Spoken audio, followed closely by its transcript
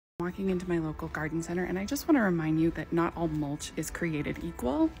Walking into my local garden center, and I just want to remind you that not all mulch is created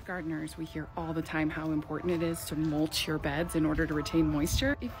equal. Gardeners, we hear all the time how important it is to mulch your beds in order to retain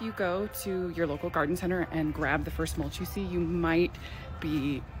moisture. If you go to your local garden center and grab the first mulch you see, you might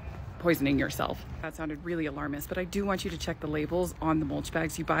be poisoning yourself. That sounded really alarmist, but I do want you to check the labels on the mulch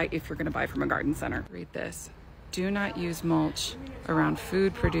bags you buy if you're going to buy from a garden center. Read this. Do not use mulch around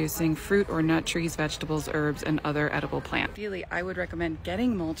food producing fruit or nut trees, vegetables, herbs, and other edible plants. Ideally, I would recommend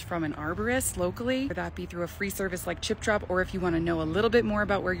getting mulch from an arborist locally, whether that be through a free service like Chip Drop, or if you want to know a little bit more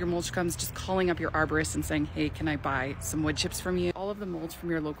about where your mulch comes, just calling up your arborist and saying, hey, can I buy some wood chips from you? All of the mulch from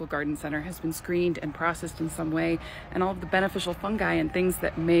your local garden center has been screened and processed in some way, and all of the beneficial fungi and things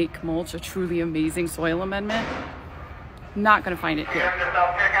that make mulch a truly amazing soil amendment, not going to find it here. Kim to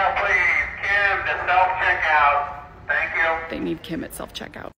self-checkout, please. Kim to self-checkout. Thank you. They need Kim at self-checkout.